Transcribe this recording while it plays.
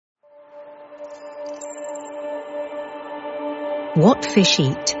What fish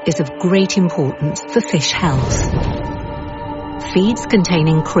eat is of great importance for fish health. Feeds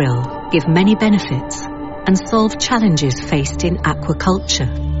containing krill give many benefits and solve challenges faced in aquaculture.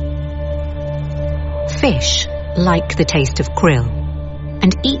 Fish like the taste of krill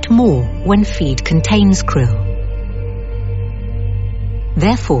and eat more when feed contains krill.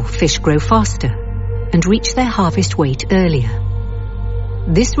 Therefore, fish grow faster and reach their harvest weight earlier.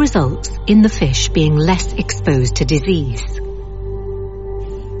 This results in the fish being less exposed to disease.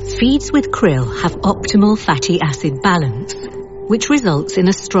 Feeds with krill have optimal fatty acid balance, which results in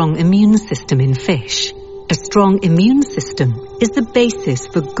a strong immune system in fish. A strong immune system is the basis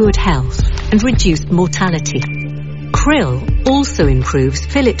for good health and reduced mortality. Krill also improves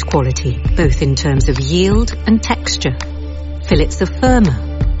fillet quality, both in terms of yield and texture. Fillets are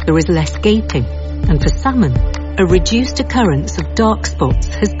firmer, there is less gaping, and for salmon, a reduced occurrence of dark spots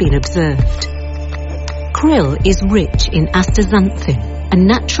has been observed. Krill is rich in astaxanthin, a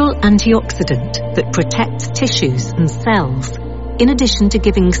natural antioxidant that protects tissues and cells, in addition to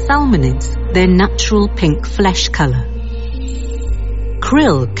giving salmonids their natural pink flesh colour.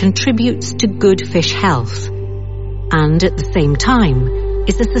 Krill contributes to good fish health and at the same time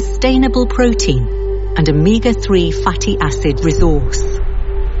is a sustainable protein and omega-3 fatty acid resource.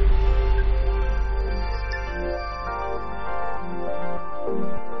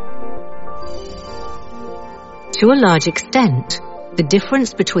 To a large extent, the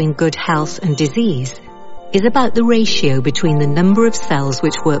difference between good health and disease is about the ratio between the number of cells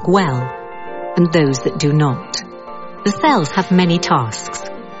which work well and those that do not. The cells have many tasks,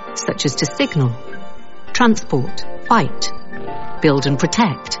 such as to signal, transport, fight, build and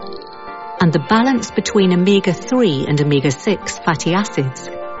protect, and the balance between omega-3 and omega-6 fatty acids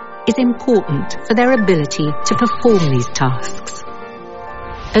is important for their ability to perform these tasks.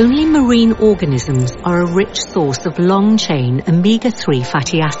 Only marine organisms are a rich source of long-chain omega-3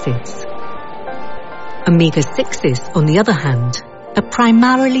 fatty acids. Omega-6s, on the other hand, are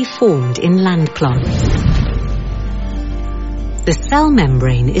primarily formed in land plants. The cell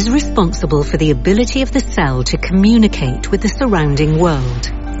membrane is responsible for the ability of the cell to communicate with the surrounding world.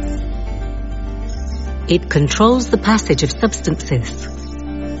 It controls the passage of substances.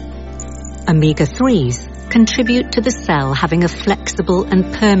 Omega-3s contribute to the cell having a flexible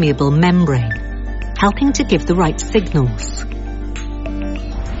and permeable membrane, helping to give the right signals.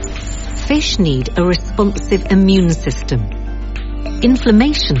 Fish need a responsive immune system.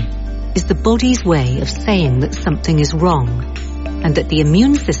 Inflammation is the body's way of saying that something is wrong and that the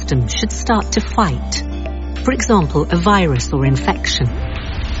immune system should start to fight, for example, a virus or infection.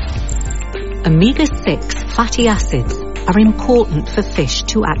 Omega-6 fatty acids are important for fish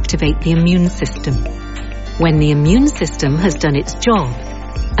to activate the immune system. When the immune system has done its job,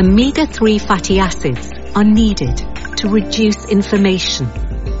 omega-3 fatty acids are needed to reduce inflammation.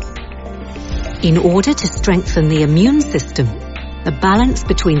 In order to strengthen the immune system, the balance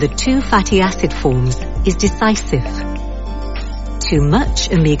between the two fatty acid forms is decisive. Too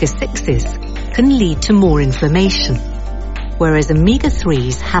much omega-6s can lead to more inflammation, whereas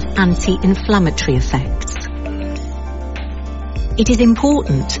omega-3s have anti-inflammatory effects. It is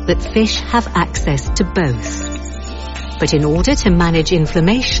important that fish have access to both. But in order to manage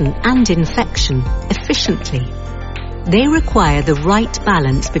inflammation and infection efficiently, they require the right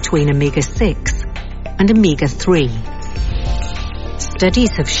balance between omega-6 and omega-3.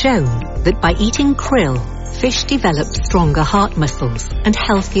 Studies have shown that by eating krill, fish develop stronger heart muscles and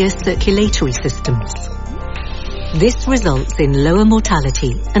healthier circulatory systems. This results in lower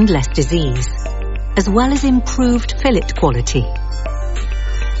mortality and less disease, as well as improved fillet quality.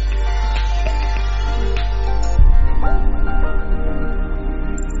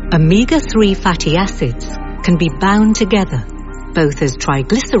 Omega-3 fatty acids can be bound together both as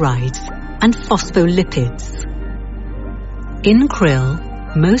triglycerides and phospholipids. In krill,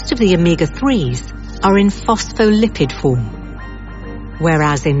 most of the omega-3s are in phospholipid form,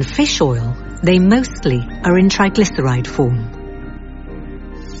 whereas in fish oil, they mostly are in triglyceride form.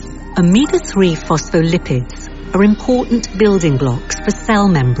 Omega-3 phospholipids are important building blocks for cell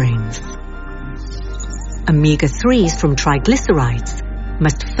membranes. Omega-3s from triglycerides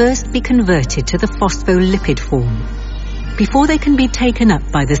must first be converted to the phospholipid form before they can be taken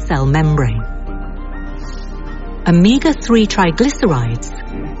up by the cell membrane. Omega-3 triglycerides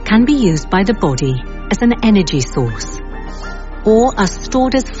can be used by the body as an energy source or are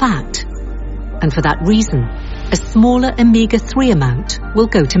stored as fat, and for that reason, a smaller omega-3 amount will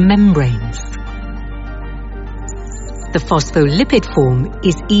go to membranes. The phospholipid form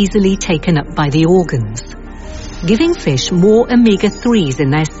is easily taken up by the organs, giving fish more omega-3s in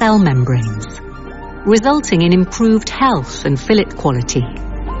their cell membranes. resulting in improved health and fillet quality.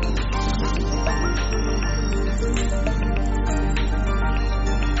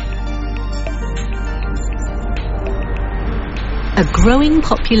 A growing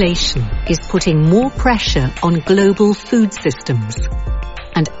population is putting more pressure on global food systems,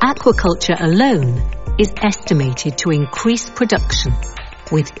 and aquaculture alone is estimated to increase production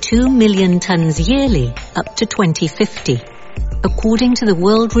with 2 million tons yearly up to 2050, according to the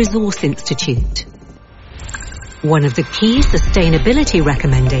World Resource Institute. One of the key sustainability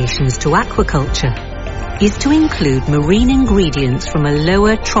recommendations to aquaculture is to include marine ingredients from a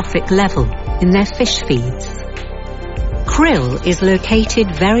lower trophic level in their fish feeds. Krill is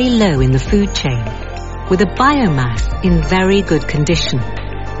located very low in the food chain, with a biomass in very good condition,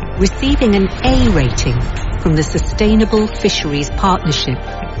 receiving an A rating from the Sustainable Fisheries Partnership.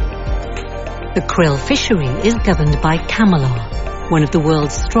 The krill fishery is governed by CAMLR, one of the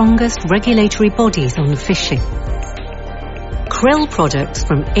world's strongest regulatory bodies on fishing. Krill products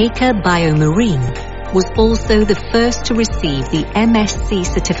from Acre Biomarine was also the first to receive the MSC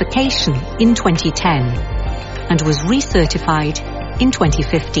certification in 2010 and was recertified in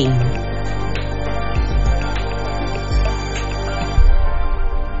 2015.